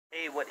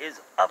Hey, what is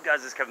up,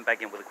 guys? It's Kevin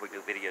back in with a quick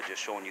new video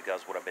just showing you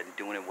guys what I've been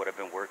doing and what I've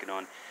been working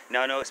on.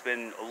 Now, I know it's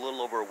been a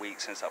little over a week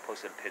since I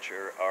posted a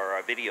picture or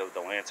a video of the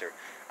Lancer.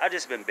 I've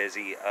just been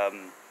busy. I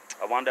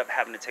wound up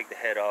having to take the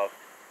head off,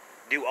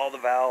 do all the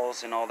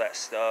valves and all that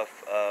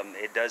stuff.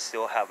 It does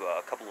still have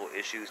a couple of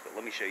issues, but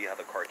let me show you how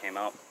the car came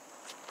out.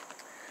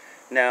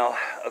 Now,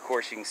 of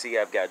course, you can see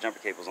I've got jumper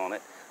cables on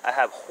it. I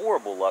have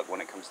horrible luck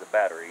when it comes to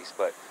batteries,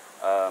 but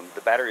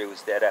the battery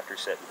was dead after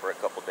setting for a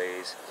couple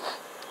days.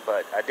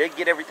 But I did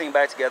get everything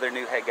back together,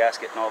 new head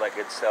gasket and all that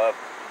good stuff.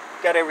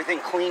 Got everything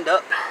cleaned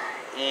up,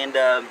 and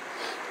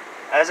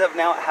as of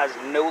now, it has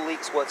no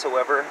leaks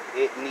whatsoever.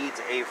 It needs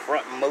a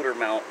front motor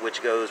mount,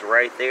 which goes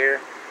right there.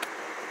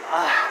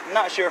 I'm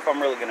not sure if I'm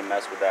really going to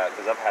mess with that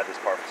because I've had this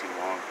car for too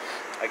long.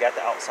 I got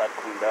the outside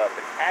cleaned up,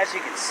 and as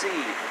you can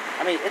see,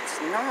 I mean, it's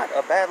not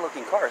a bad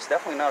looking car. It's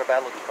definitely not a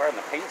bad looking car, and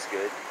the paint's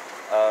good.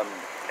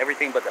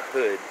 Everything but the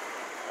hood.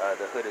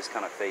 The hood is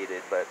kind of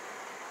faded, but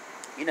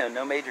you know,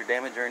 no major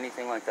damage or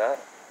anything like that.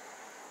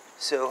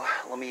 So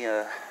let me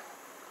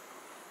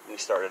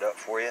start it up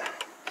for you.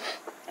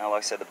 Now, like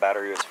I said, the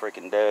battery was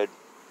freaking dead,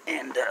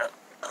 and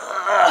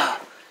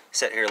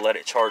sit here, let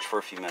it charge for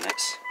a few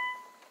minutes.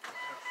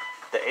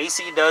 The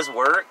AC does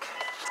work.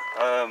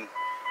 You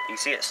can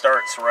see it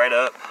starts right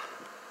up.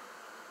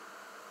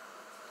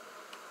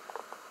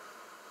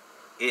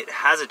 It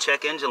has a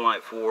check engine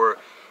light for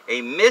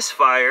a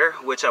misfire,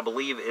 which I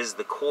believe is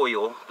the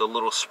coil, the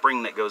little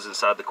spring that goes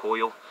inside the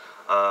coil.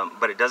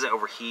 But it doesn't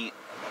overheat.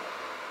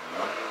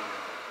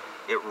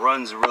 It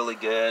runs really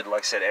good.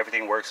 Like I said,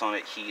 everything works on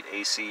it, heat,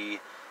 AC.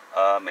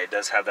 It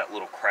does have that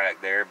little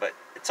crack there, but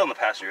it's on the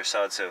passenger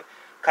side, so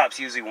cops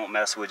usually won't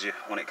mess with you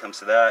when it comes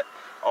to that.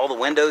 All the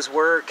windows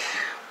work.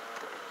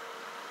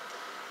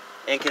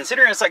 And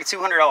considering it's like a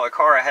 $200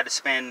 car, I had to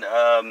spend,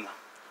 I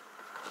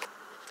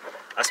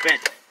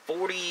spent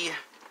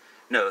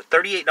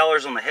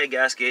 $38 on the head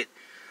gasket.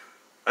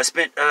 I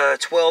spent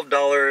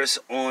 $12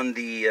 on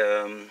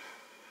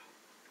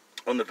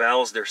the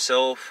valves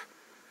themselves.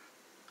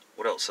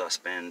 What else did I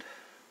spend?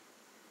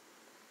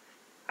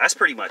 That's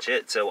pretty much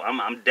it. So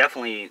I'm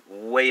definitely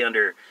way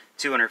under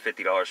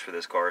 $250 for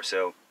this car.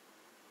 So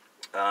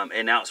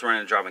and now it's running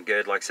and driving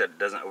good. Like I said, it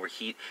doesn't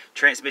overheat.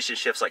 Transmission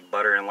shifts like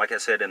butter. And like I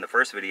said in the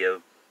first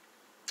video,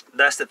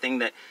 that's the thing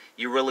that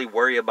you really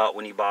worry about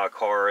when you buy a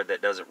car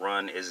that doesn't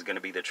run, is going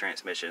to be the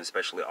transmission,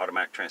 especially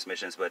automatic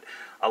transmissions. But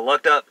I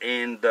lucked up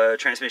and the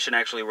transmission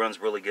actually runs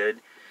really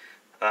good.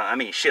 I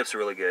mean, it shifts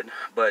really good.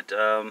 But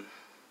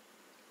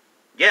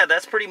yeah,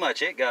 that's pretty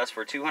much it, guys,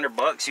 for 200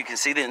 bucks. You can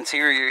see the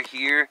interior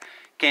here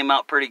came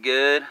out pretty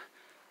good.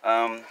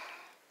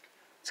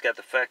 It's got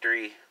the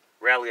factory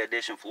Rally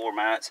Edition floor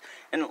mats,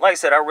 and like I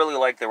said, I really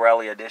like the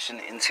Rally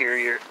Edition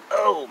interior.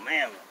 Oh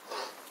man.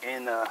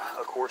 And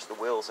of course the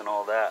wheels and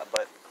all that.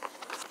 But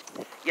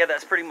yeah,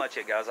 that's pretty much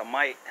it, guys.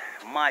 I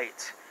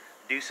might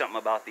do something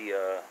about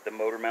the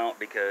motor mount,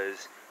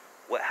 because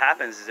what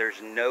happens is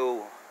there's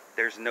no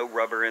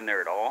rubber in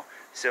there at all.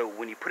 So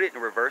when you put it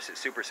in reverse, it's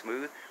super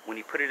smooth. When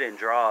you put it in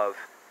drive,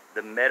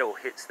 the metal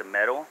hits the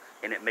metal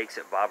and it makes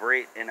it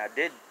vibrate. And I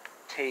did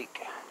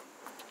take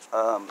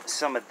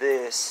some of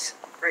this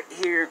right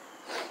here,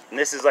 and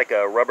this is like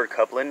a rubber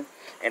coupling,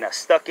 and I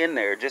stuck in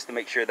there just to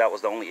make sure that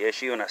was the only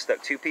issue. And I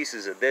stuck 2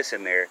 pieces of this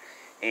in there,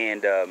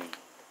 and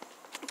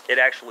it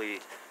actually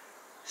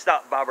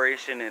stopped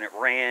vibration, and it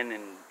ran,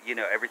 and you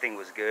know, everything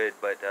was good.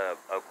 But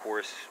of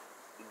course,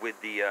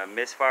 with the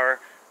misfire,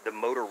 the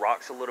motor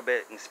rocks a little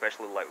bit, and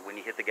especially like when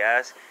you hit the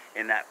gas,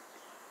 and that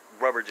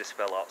rubber just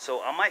fell out.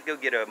 So I might go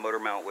get a motor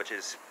mount, which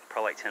is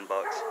probably like 10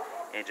 bucks,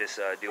 and just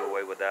do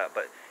away with that.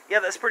 But yeah,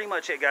 that's pretty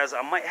much it, guys.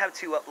 I might have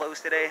 2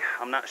 uploads today.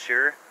 I'm not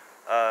sure.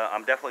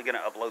 I'm definitely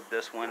going to upload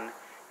this one,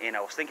 and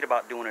I was thinking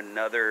about doing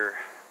another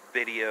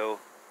video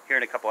here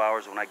in a couple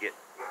hours when I get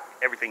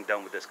everything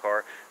done with this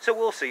car. So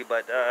we'll see.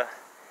 But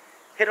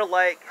hit a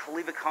like,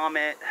 leave a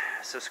comment,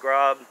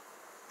 subscribe.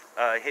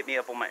 Hit me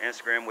up on my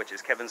Instagram, which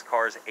is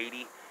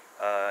kevinscars80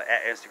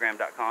 at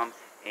instagram.com,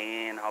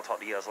 and I'll talk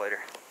to you guys later.